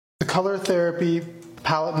Color Therapy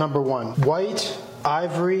palette number 1. White,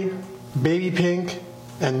 ivory, baby pink,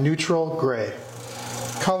 and neutral gray.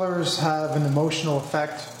 Colors have an emotional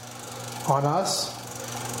effect on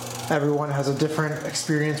us. Everyone has a different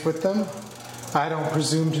experience with them. I don't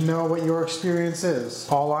presume to know what your experience is.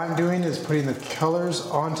 All I'm doing is putting the colors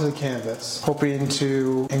onto the canvas, hoping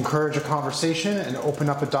to encourage a conversation and open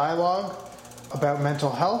up a dialogue about mental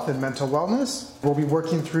health and mental wellness. We'll be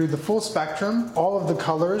working through the full spectrum, all of the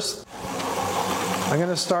colors. I'm going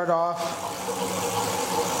to start off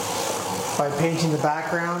by painting the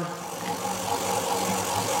background.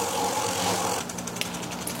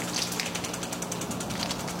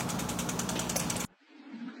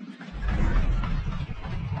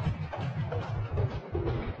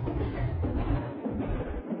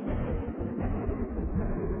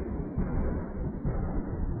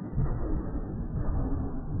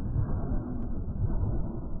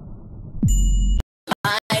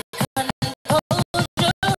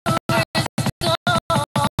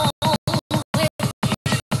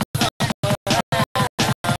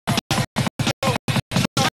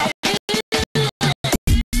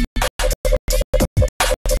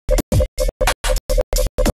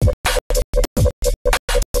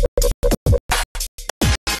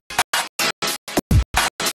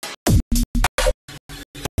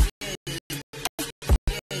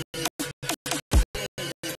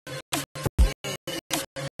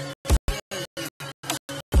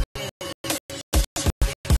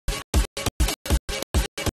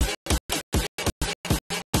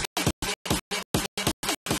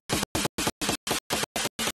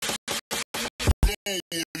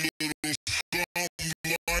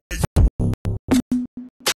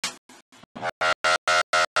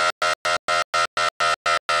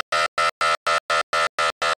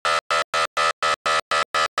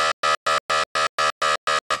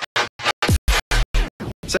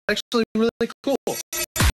 It's actually really cool.